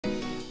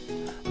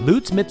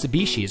Lutes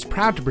Mitsubishi is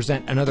proud to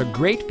present another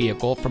great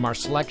vehicle from our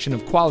selection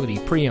of quality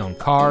pre-owned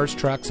cars,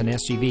 trucks, and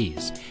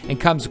SUVs,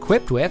 and comes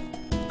equipped with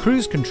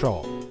cruise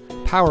control,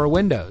 power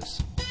windows,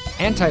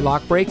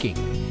 anti-lock braking,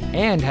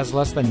 and has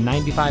less than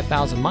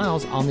 95,000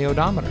 miles on the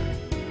odometer.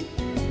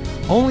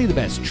 Only the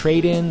best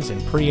trade-ins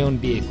and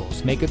pre-owned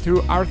vehicles make it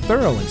through our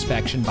thorough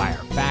inspection by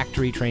our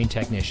factory-trained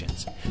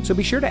technicians, so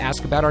be sure to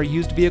ask about our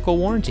used vehicle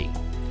warranty.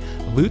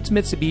 Lutes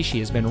Mitsubishi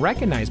has been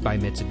recognized by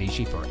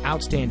Mitsubishi for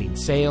outstanding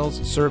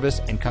sales,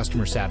 service, and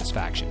customer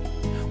satisfaction.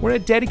 We're a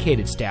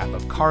dedicated staff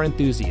of car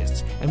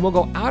enthusiasts, and we'll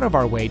go out of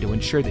our way to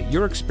ensure that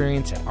your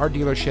experience at our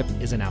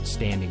dealership is an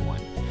outstanding one.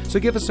 So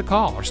give us a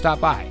call or stop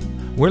by.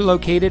 We're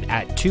located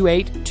at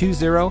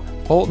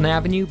 2820 Fulton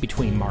Avenue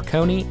between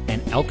Marconi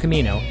and El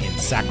Camino in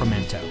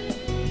Sacramento.